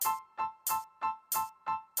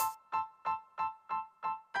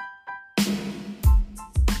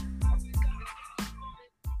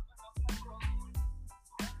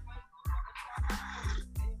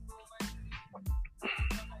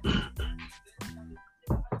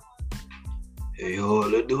Hey, how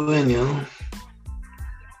you doing, yo?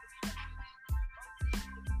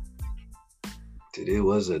 Today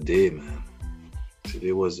was a day, man.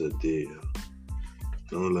 Today was a day, yo.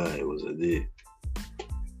 Don't lie, it was a day.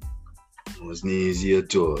 It wasn't easy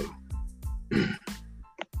at all.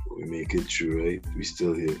 But we make it through, right? We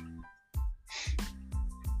still here.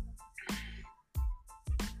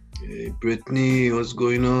 Hey, Brittany, what's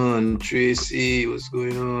going on? Tracy, what's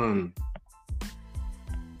going on?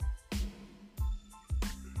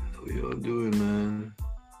 How y'all doing, man?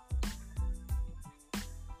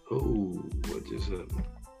 Oh, what just happened?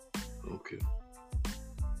 Okay.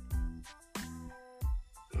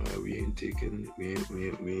 We ain't taking,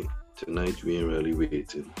 tonight we ain't really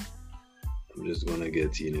waiting. I'm just gonna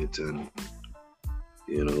get in it and,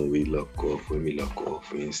 we lock off when we lock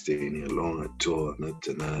off. We ain't staying here long at all, not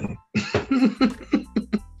tonight.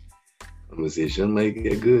 Conversation might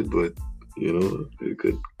get good, but, it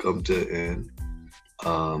could come to an end.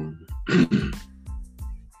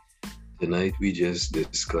 Tonight we just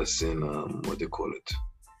discussing, what they call it?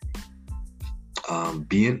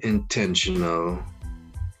 Being intentional.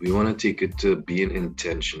 We want to take it to being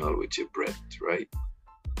intentional with your breath, right?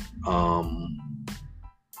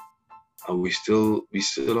 And we still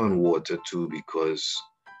on water too, because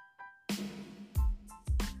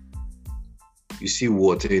you see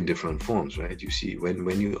water in different forms, right? You see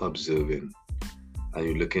when you're observing and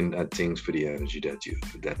you're looking at things for the energy that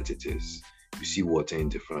it is, you see water in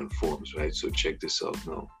different forms, right? So check this out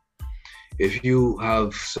now. If you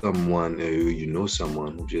have someone,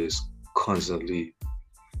 someone who just constantly,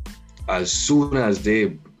 as soon as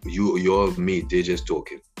you're meet, they're just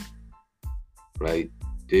talking, right?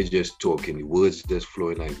 They're just talking. The words just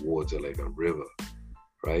flowing like water, like a river,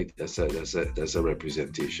 right? That's a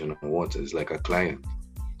representation of water. It's like a client.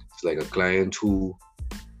 It's like a client who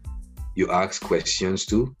you ask questions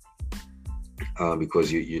to,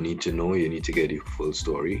 because you need to know, you need to get the full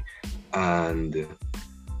story, and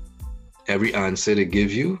every answer they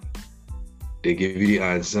give you the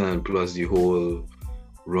answer and plus the whole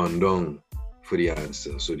rundown for the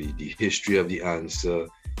answer. So the history of the answer,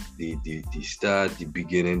 the start, the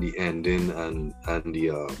beginning, the ending, and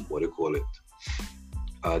the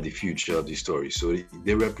the future of the story. So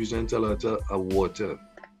they represent a lot of water,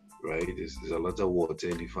 right? There's a lot of water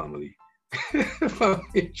in the family.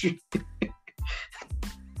 Family tree.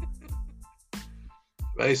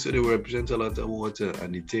 Right, so they represent a lot of water,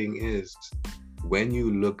 and the thing is, when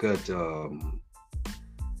you look at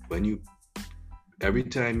every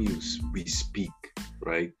time we speak,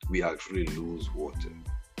 right, we actually lose water,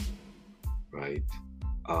 right?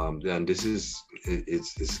 And this is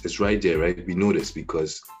it's right there, right? We know this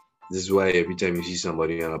because this is why every time you see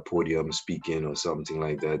somebody on a podium speaking or something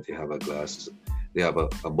like that, they have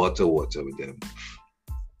a bottle of water with them.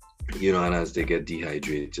 And as they get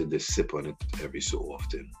dehydrated, they sip on it every so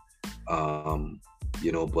often.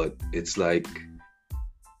 But it's like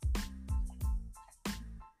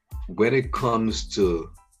when it comes to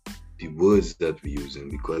the words that we're using,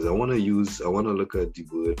 because I want to look at the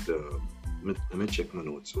word, let me check my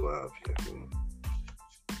notes so I have here,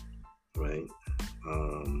 right?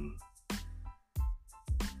 Let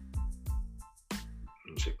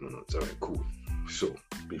me check my notes. All right, cool. So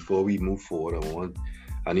before we move forward,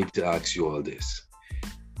 I need to ask you all this.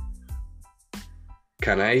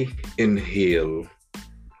 Can I inhale,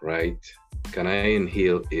 right? Can I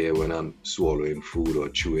inhale air when I'm swallowing food or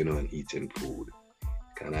chewing or eating food?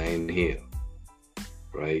 Can I inhale,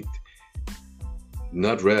 right?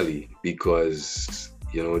 Not really, because,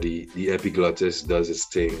 the epiglottis does its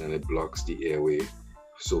thing and it blocks the airway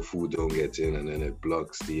so food don't get in, and then it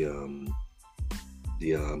blocks the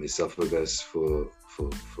esophagus for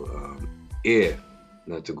air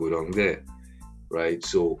not to go down there, right?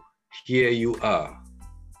 So here you are,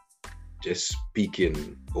 just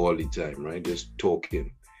speaking all the time, right? Just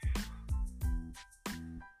talking.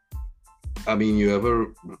 I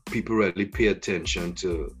mean, people really pay attention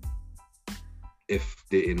to if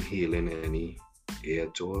they inhaling any air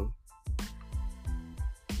at all?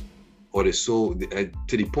 Or they're to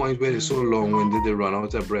the point where they're so long-winded they run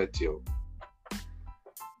out of breath, yo.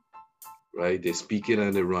 Right? They're speaking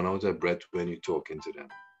and they run out of breath when you're talking to them.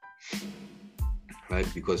 Right?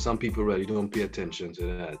 Because some people really don't pay attention to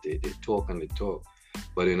that. They talk and they talk,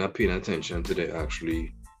 but they're not paying attention to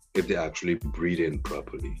if they're actually breathing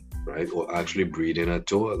properly, right? Or actually breathing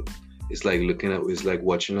at all. It's like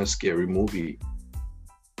watching a scary movie,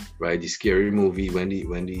 right? The scary movie, when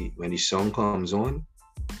the song comes on,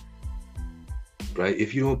 right?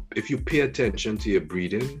 If you pay attention to your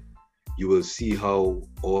breathing, you will see how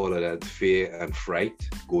all of that fear and fright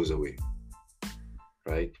goes away.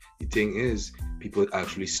 right? The thing is, people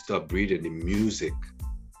actually stop breathing. The music,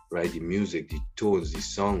 right? The music, the tones, the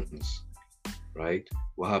songs, right?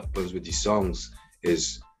 What happens with the songs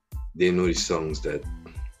is they know the songs that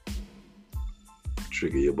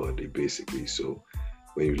trigger your body, basically. So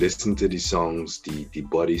when you listen to the songs, the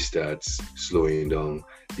body starts slowing down,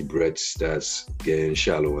 the breath starts getting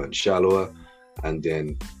shallower and shallower, and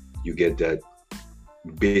then you get that,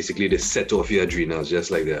 basically the set off your adrenals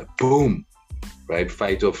just like that. Boom, right?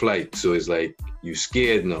 Fight or flight. So it's like you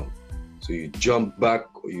scared now. So you jump back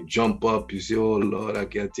or you jump up, you say, oh Lord, I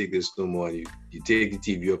can't take this no more. And you take the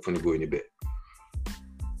TV up and you go in your bed,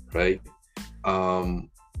 right?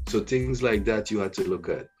 So things like that you had to look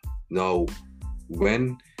at. Now,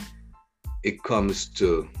 when it comes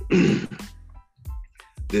to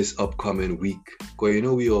this upcoming week, because you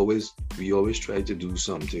know we always try to do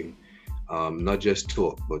something, not just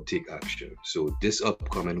talk but take action. So this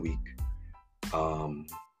upcoming week, I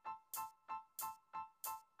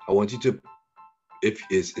want you to, if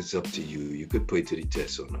it's up to you, you could put it to the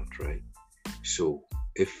test or not, right? So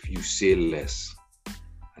if you say less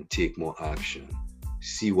and take more action,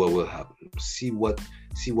 see what will happen. See what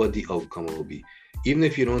the outcome will be. Even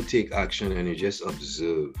if you don't take action and you just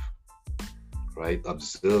observe, right?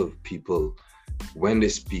 Observe people when they're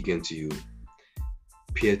speaking to you.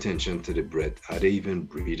 Pay attention to the breath. Are they even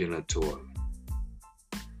breathing at all?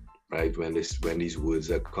 Right? When these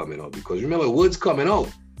words are coming out. Because remember, words coming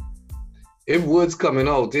out. If words coming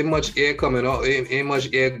out, ain't much air coming out, ain't much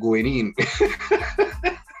air going in.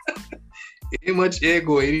 Ain't much air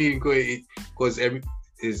going in, because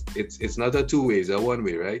it's not a two way, it's a one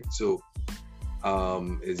way, right? So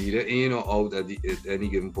it's either in or out at any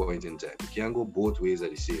given point in time. You can't go both ways at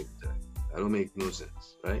the same time. That don't make no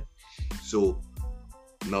sense, right? So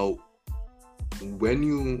now, when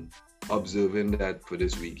you observing that for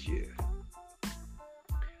this week here,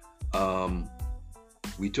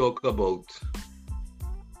 we talk about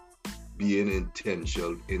being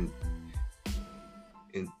intentional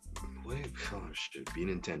being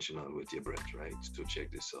intentional with your breath, right? So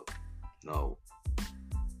check this out. Now,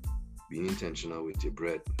 being intentional with your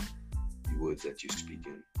breath, the words that you're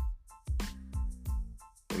speaking.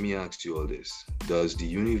 Let me ask you all this. Does the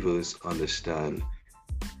universe understand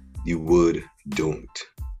the word don't?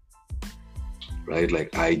 Right?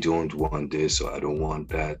 Like, I don't want this or I don't want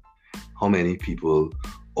that. How many people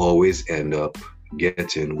always end up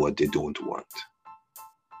getting what they don't want?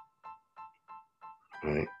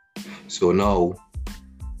 Right? So now,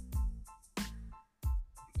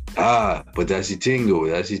 but that's the thing though,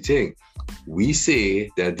 that's the thing. We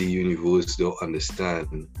say that the universe don't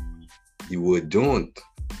understand the word don't.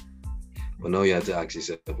 But now you have to ask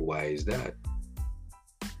yourself, why is that?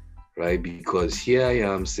 Right? Because here I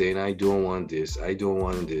am saying, I don't want this, I don't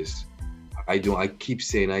want this. I keep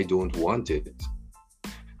saying I don't want it.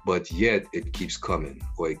 But yet it keeps coming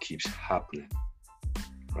or it keeps happening.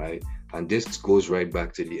 Right? And this goes right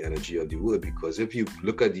back to the energy of the word, because if you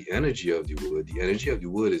look at the energy of the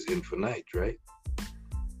word is infinite, right?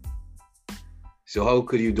 So how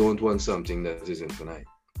could you don't want something that is infinite?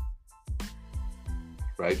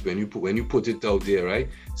 Right? When you put it out there, right?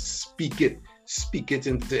 Speak it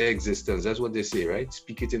into existence. That's what they say, right?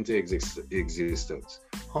 Speak it into existence.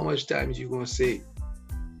 How much time are you going to say?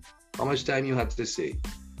 How much time you have to say?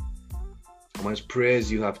 How much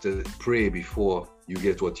prayers you have to pray before you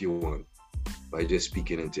get what you want by just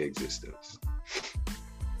speaking into existence?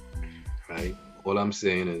 Right? All I'm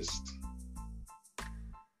saying is,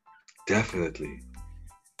 definitely,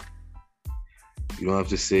 you don't have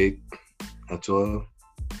to say at all.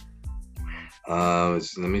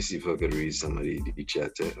 Let me see if I can read somebody the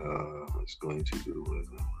chat. It's going to do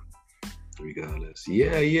whatever. Regardless,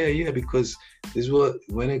 yeah, because this is what,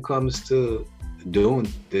 when it comes to don't,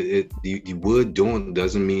 the word don't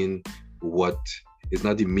doesn't mean what, it's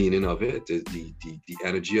not the meaning of it. It's the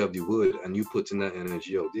energy of the word, and you put in that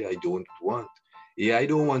energy out there. I don't want. Yeah, I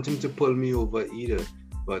don't want him to pull me over either.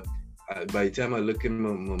 But by the time I look in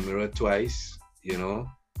my mirror twice, you know,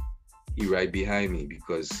 he right behind me,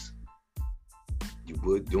 because the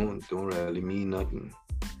word don't really mean nothing.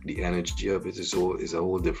 The energy of it is a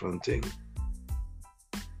whole different thing.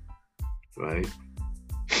 Right?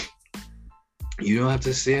 You don't have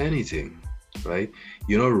to say anything, right?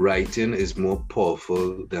 You know, writing is more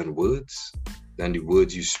powerful than words, than the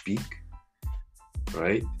words you speak,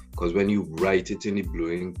 right? Because when you write it in the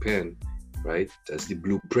blowing pen, right, that's the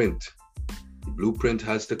blueprint. The blueprint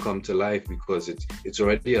has to come to life because it's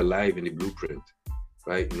already alive in the blueprint,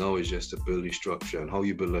 right? Now it's just to build the structure, and how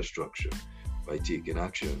you build a structure? By taking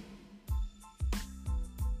action,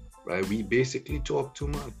 right? We basically talk too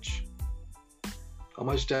much. How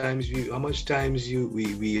much times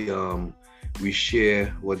we share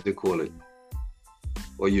what they call it,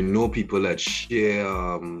 or you know people that share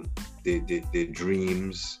their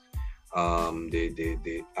dreams,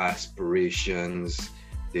 their aspirations,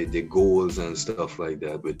 their goals and stuff like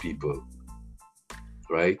that with people,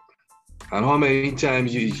 right? And how many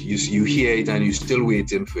times you hear it and you're still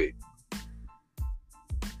waiting for it,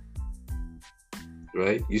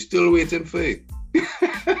 right? You're still waiting for it.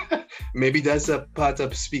 Maybe that's a part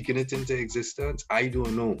of speaking it into existence. I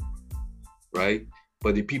don't know, right?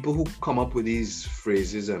 But the people who come up with these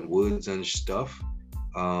phrases and words and stuff,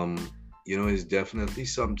 you know, is definitely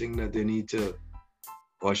something that they need to,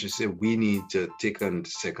 or I should say, we need to take a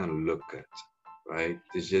second look at, right?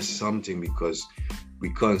 It's just something, because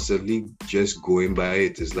we constantly just going by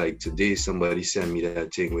it. It's like today somebody sent me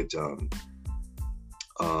that thing with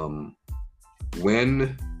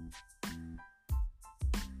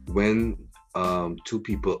when two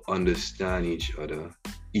people understand each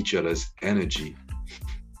other's energy,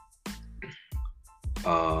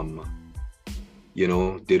 you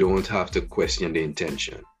know, they don't have to question the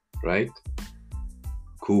intention, right?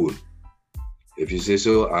 Cool. If you say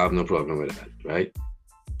so, I have no problem with that, right?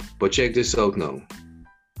 But check this out now.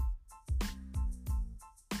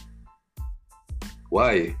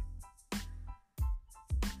 Why?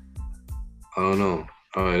 I don't know.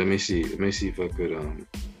 All right, let me see if I could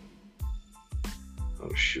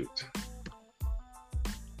oh shoot.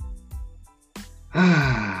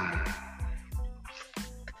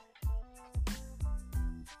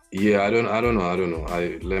 Yeah, I don't know.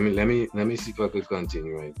 Let me see if I could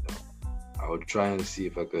continue right now. I will try and see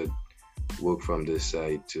if I could work from this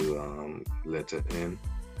side to letter N.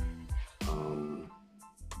 And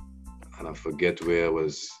I forget where I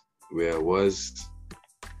was.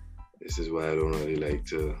 This is why I don't really like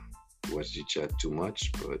to watch the chat too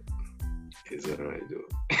much, but it's alright though.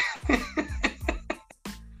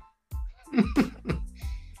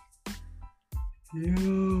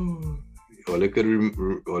 Yo, all I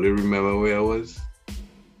remember where I was.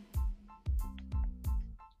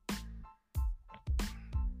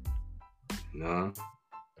 Nah,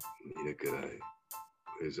 neither could I.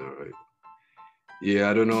 It's alright. Yeah,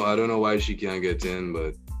 I don't know why she can't get in,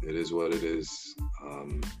 but it is what it is.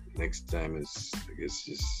 Next time is, I guess,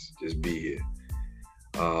 just be here.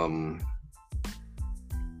 Damn.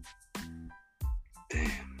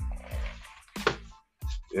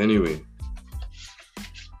 Anyway,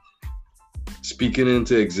 speaking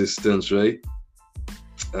into existence, right?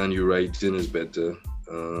 And you writing is better.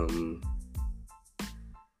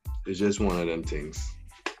 It's just one of them things.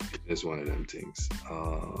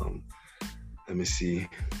 Let me see.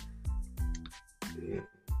 Yeah.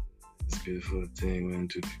 It's a beautiful thing when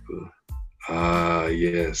two people.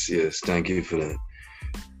 Yes. Thank you for that.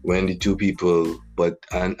 When the two people, but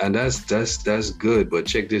and that's good. But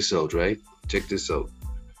check this out, right? Check this out.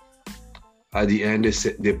 At the end,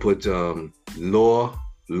 they put law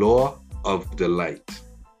of the light,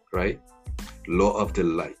 right? Law of the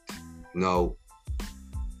light. Now,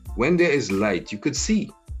 when there is light, you could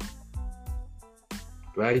see,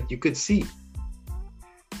 right? You could see.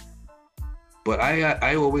 But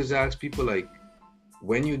I always ask people, like,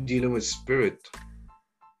 when you're dealing with spirit,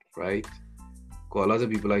 right? Because a lot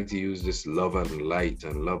of people like to use this love and light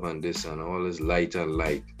and love and this and all this light and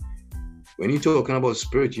light. When you're talking about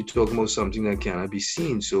spirit, you're talking about something that cannot be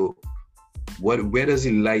seen. So where does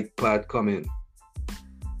the light part come in?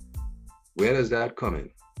 Where does that come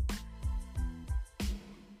in?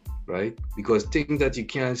 Right? Because things that you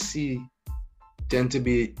can't see tend to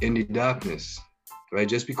be in the darkness. Right?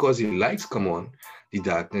 Just because the lights come on, the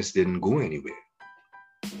darkness didn't go anywhere.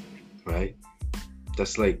 Right?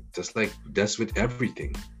 That's with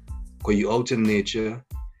everything. Because you're out in nature,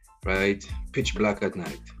 right? Pitch black at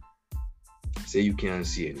night. Say you can't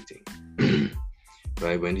see anything.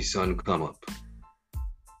 Right? When the sun come up.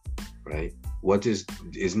 Right?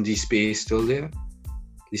 Isn't the space still there?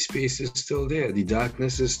 The space is still there. The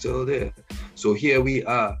darkness is still there. So here we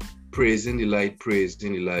are, praising the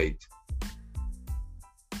light.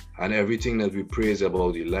 And everything that we praise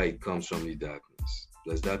about the light comes from the darkness.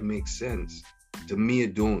 Does that make sense? To me,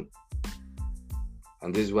 it don't.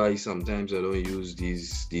 And this is why sometimes I don't use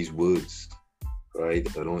these words, right?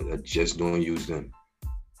 I just don't use them.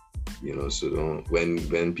 You know, so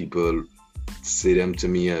when people say them to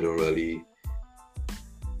me, I don't really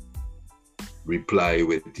reply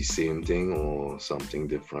with the same thing or something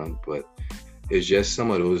different. But it's just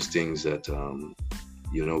some of those things that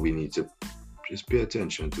you know, we need to just pay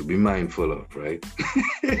attention to, be mindful of, right?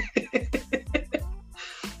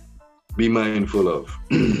 Be mindful of,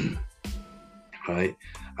 right?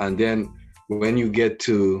 And then when you get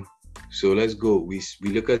to, so let's go. We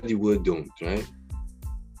look at the word don't, right?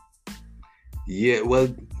 Yeah,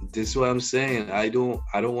 well, this is what I'm saying. I don't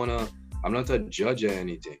wanna, I'm not a judge or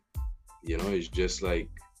anything. You know, it's just like,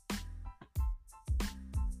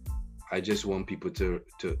 I just want people to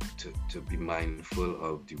be mindful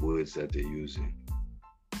of the words that they're using,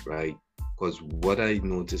 right? Because what I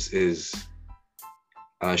notice is,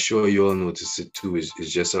 I'm sure you all notice it too, is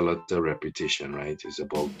just a lot of repetition, right? It's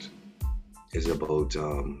about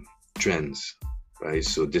trends, right?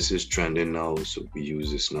 So this is trending now, so we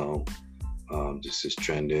use this now. This is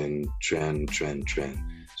trending, trend.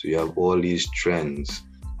 So you have all these trends,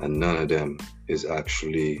 and none of them is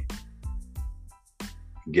actually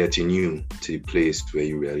getting you to the place where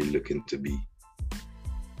you're really looking to be,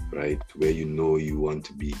 right? Where you know you want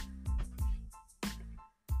to be,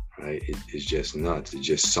 right? It's just not. It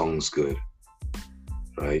just sounds good,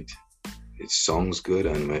 right? It sounds good,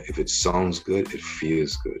 and if it sounds good, it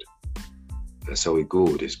feels good. That's how it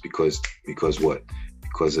goes. It's because what?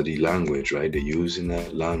 Because of the language, right? They're using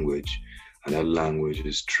that language, and that language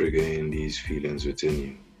is triggering these feelings within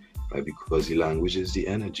you, right? Because the language is the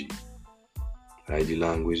energy, right? The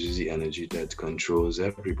language is the energy that controls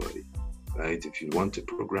everybody, right? If you want to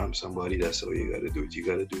program somebody, that's how you got to do it. You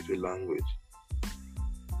got to do it with language,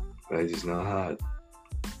 right? It's not hard,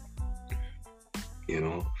 you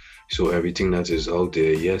know? So everything that is out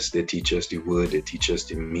there, yes, they teach us the word, they teach us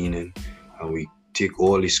the meaning, and we take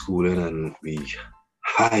all the schooling and we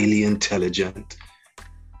highly intelligent,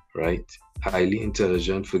 right? Highly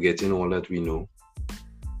intelligent, forgetting all that we know.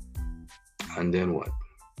 And then what?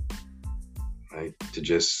 Right? To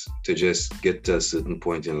just get to a certain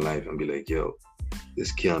point in life and be like, yo,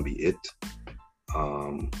 this can't be it.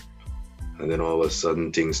 And then all of a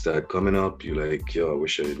sudden things start coming up. You're like, yo, I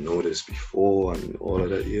wish I didn't know this before, and all of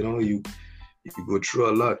that. You know, you go through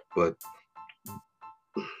a lot. But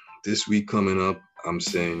this week coming up, I'm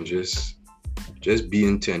saying just be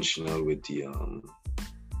intentional with the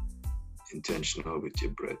intentional with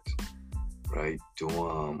your breath, right?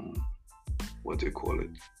 Don't what they call it.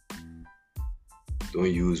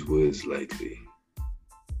 Don't use words lightly,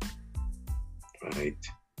 right?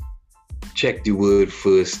 Check the word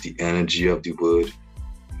first, the energy of the word,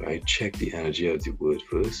 right? Check the energy of the word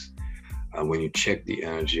first. And when you check the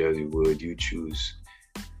energy of the word, you choose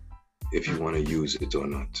if you want to use it or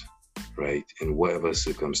not, right? In whatever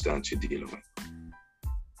circumstance you're dealing with,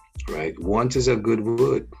 right? Want is a good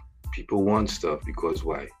word. People want stuff because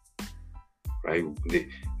why? Right?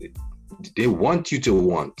 They want you to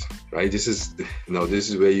want, right? This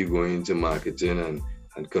is where you go into marketing and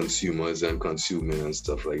consumers and consuming and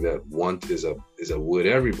stuff like that. Want is a word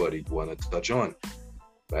everybody want to touch on,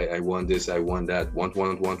 right? I want this, I want that, want.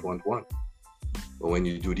 But when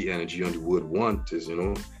you do the energy on the word want, is,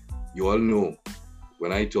 you all know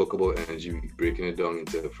when I talk about energy, we're breaking it down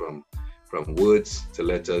into from words to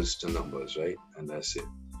letters to numbers, right? And that's it.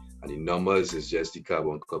 And the numbers is just the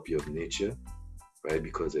carbon copy of nature, right?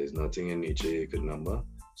 Because there's nothing in nature you could number.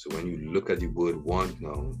 So when you look at the word want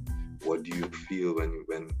now, what do you feel when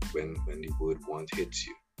the word want hits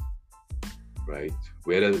you, right?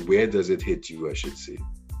 Where does it hit you, I should say,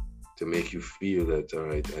 to make you feel that, all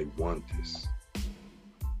right, I want this.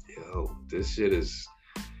 Yo, this shit is,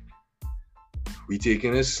 we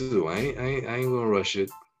taking it slow. I ain't gonna rush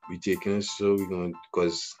it. We taking it slow.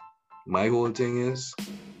 Because my whole thing is,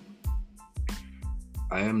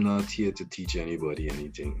 I am not here to teach anybody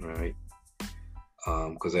anything, right?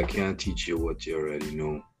 Because I can't teach you what you already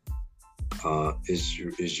know.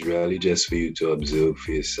 It's really just for you to observe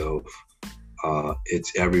for yourself.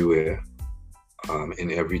 It's everywhere,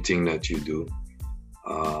 in everything that you do,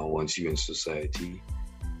 once you're in society.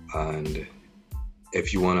 And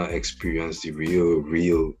if you want to experience the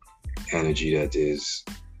real energy that is,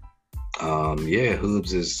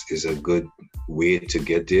 herbs is a good way to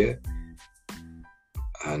get there.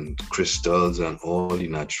 And crystals and all the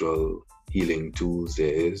natural healing tools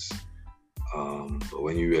there is. But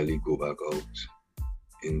when you really go back out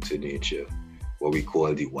into nature, what we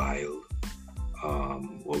call the wild,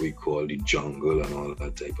 what we call the jungle and all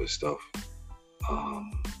that type of stuff,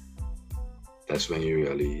 that's when you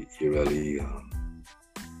really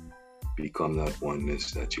become that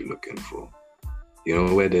oneness that you're looking for.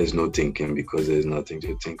 Where there's no thinking, because there's nothing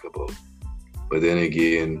to think about. But then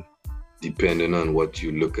again, depending on what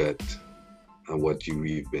you look at and what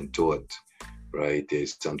we've been taught, right?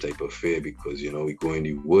 There's some type of fear, because we go in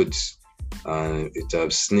the woods and it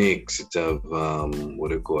have snakes, it have what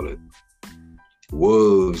do you call it?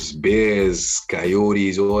 Wolves, bears,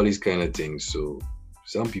 coyotes, all these kind of things. So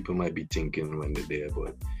some people might be thinking when they're there,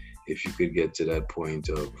 but if you could get to that point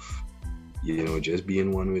of You know, just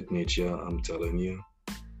being one with nature, I'm telling you,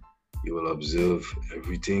 you will observe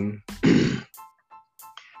everything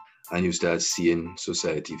and you start seeing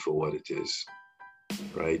society for what it is.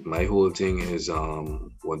 Right? My whole thing is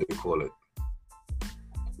what they call it.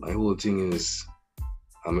 My whole thing is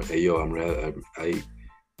I'm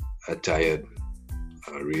tired.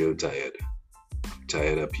 I'm real tired. I'm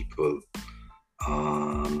tired of people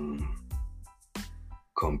um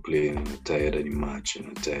complaining. I'm tired of the marching.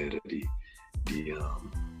 I'm tired of the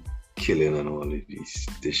killing and all of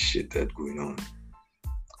this shit that going on.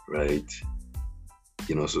 Right?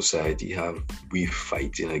 You know, society we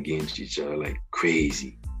fighting against each other like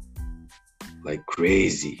crazy. Like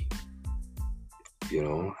crazy. You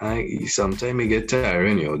know, sometimes it get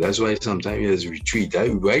tiring, you know. That's why sometimes you just retreat.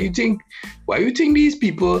 Why you think these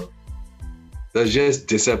people that just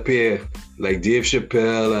disappear? Like Dave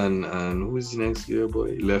Chappelle and who's the next girl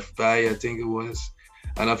boy? Left Eye, I think it was.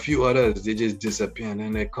 And a few others, they just disappear and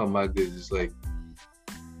then they come back, they're just like,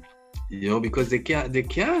 you know, because you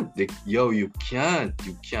cannot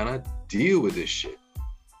deal with this shit.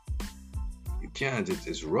 You can't.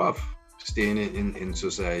 It's rough staying in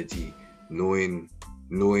society, knowing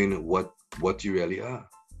what you really are,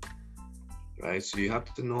 right? So you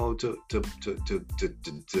have to know how to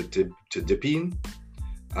dip in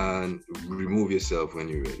and remove yourself when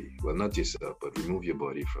you're ready. Well, not yourself, but remove your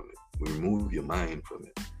body from it. Remove your mind from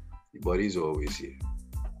it. Your body is always here,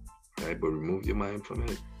 right? But remove your mind from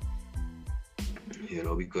it. You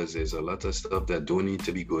know, because there's a lot of stuff that don't need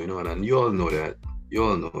to be going on, and you all know that. You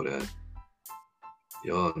all know that.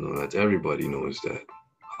 You all know that. Everybody knows that.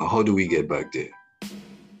 How do we get back there?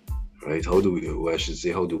 Right? How do we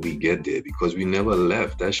get there? Because we never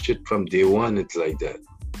left. That shit from day one, it's like that.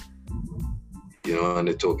 You know, and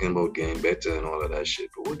they're talking about getting better and all of that shit,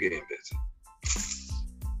 but we're getting better.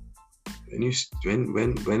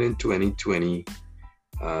 When in 2020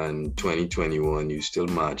 and 2021, you still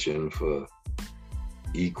marching for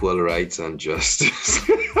equal rights and justice.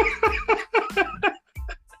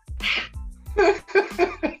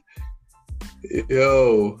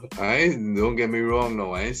 Yo, don't get me wrong,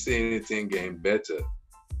 no, I ain't saying anything getting better,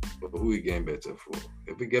 but who we getting better for?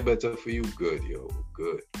 If we get better for you, good, yo,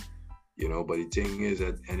 good. You know, but the thing is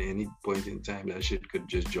that at any point in time, that shit could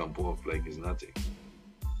just jump off like it's nothing,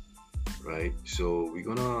 right? So we're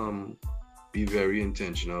gonna be very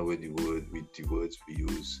intentional with the words we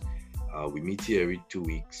use. We meet here every 2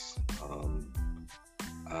 weeks,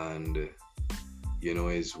 and you know,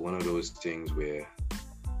 it's one of those things where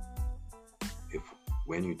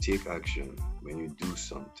when you take action, when you do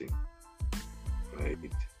something, right,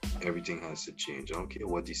 everything has to change. I don't care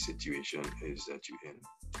what the situation is that you're in,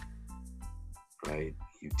 right?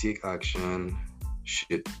 You take action,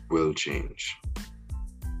 shit will change,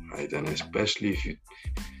 right? And especially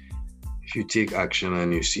if you take action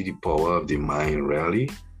and you see the power of the mind rally,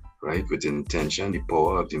 right, with intention, the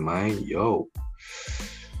power of the mind, yo,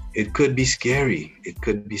 it could be scary. It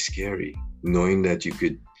could be scary knowing that you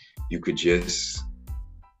could just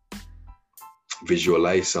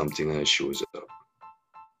visualize something and it shows up,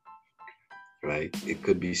 right? It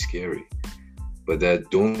could be scary, but that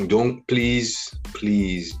don't please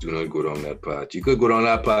do not go down that path. You could go down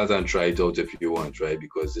that path and try it out if you want, right?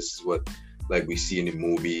 Because this is what, like, we see in the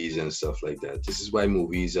movies and stuff like that. This is why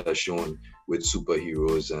movies are shown with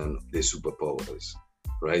superheroes and their superpowers,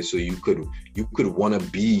 right? So you could want to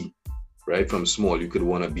be, right, from small, you could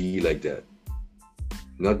want to be like that,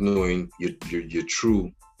 not knowing your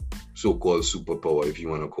true so-called superpower, if you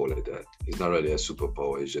want to call it that. It's not really a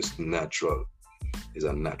superpower, it's just natural. It's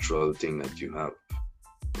a natural thing that you have,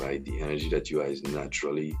 right? The energy that you are is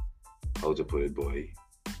naturally, how to put it, boy,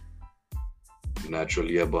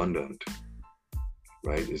 naturally abundant,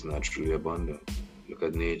 right? It's naturally abundant. Look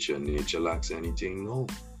at nature. Nature lacks anything? No.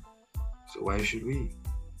 So why should we?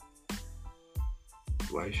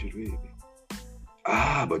 Why should we?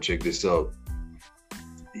 But check this out.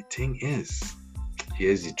 The thing is,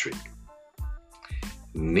 here's the trick.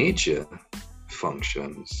 Nature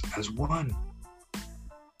functions as one.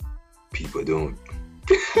 People don't.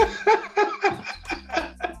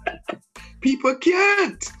 People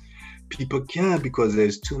can't. People can't because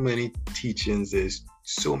there's too many teachings. There's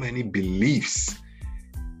so many beliefs,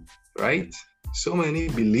 right? So many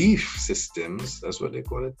belief systems. That's what they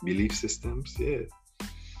call it. Belief systems. Yeah.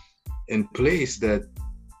 In place that,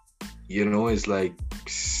 you know, it's like,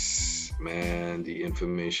 man, the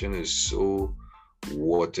information is so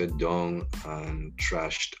watered down and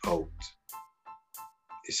trashed out.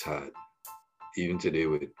 It's hard. Even today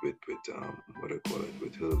with what I call it,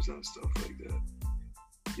 with herbs and stuff like that.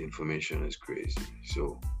 The information is crazy.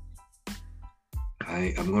 So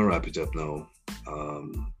I'm gonna wrap it up now.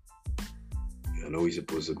 I know we're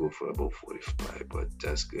supposed to go for about 45, but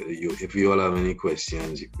that's good. If you all have any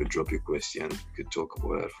questions, you could drop your questions. We could talk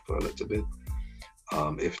about that for a little bit.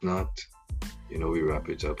 If not, we wrap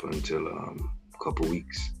it up until a couple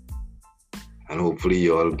weeks, and hopefully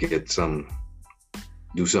you all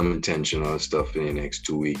do some intentional stuff in the next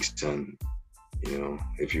 2 weeks. And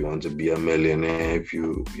if you want to be a millionaire, if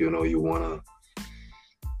you want to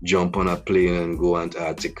jump on a plane and go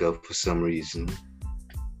Antarctica for some reason,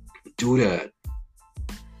 do that.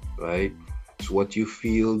 Right? It's what you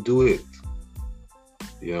feel, do it.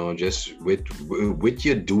 Just with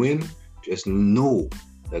your doing, just know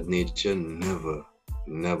that nature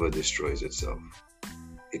never destroys itself.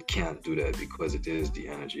 It can't do that because it is the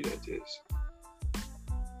energy that is.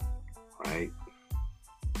 Right?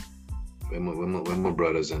 When my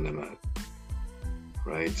brothers and them at,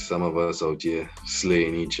 right? Some of us out here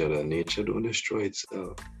slaying each other. Nature don't destroy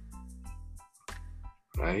itself.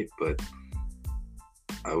 Right? But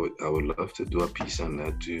I would love to do a piece on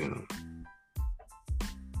that too,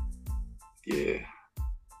 Yeah.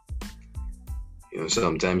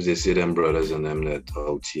 Sometimes they say them brothers and them that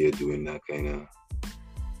out here doing that kind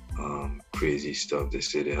of crazy stuff. They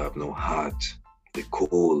say they have no heart. They're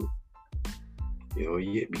cold.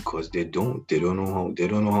 Because they don't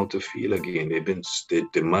know how to feel again.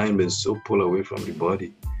 The mind been so pulled away from the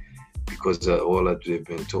body because of all that they've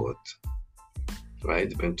been taught. Right?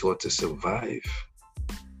 They've been taught to survive.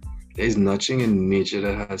 There's nothing in nature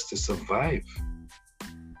that has to survive.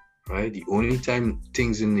 Right? The only time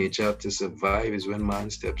things in nature have to survive is when man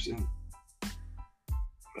steps in.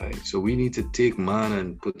 Right? So we need to take man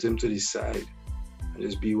and put him to the side and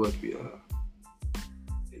just be what we are.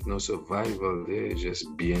 There's no survival there, it's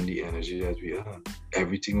just being the energy that we are.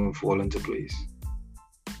 Everything will fall into place.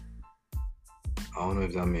 I don't know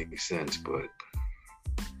if that makes sense, but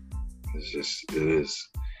it is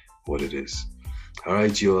what it is. All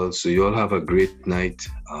right, y'all. So you all have a great night.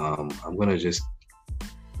 I'm gonna just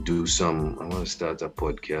I'm gonna start a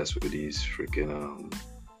podcast with these freaking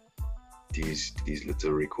these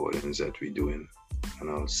little recordings that we're doing, and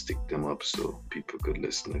I'll stick them up so people could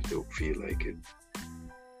listen if they feel like it.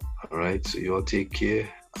 All right. So you all take care,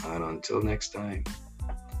 and until next time,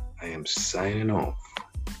 I am signing off.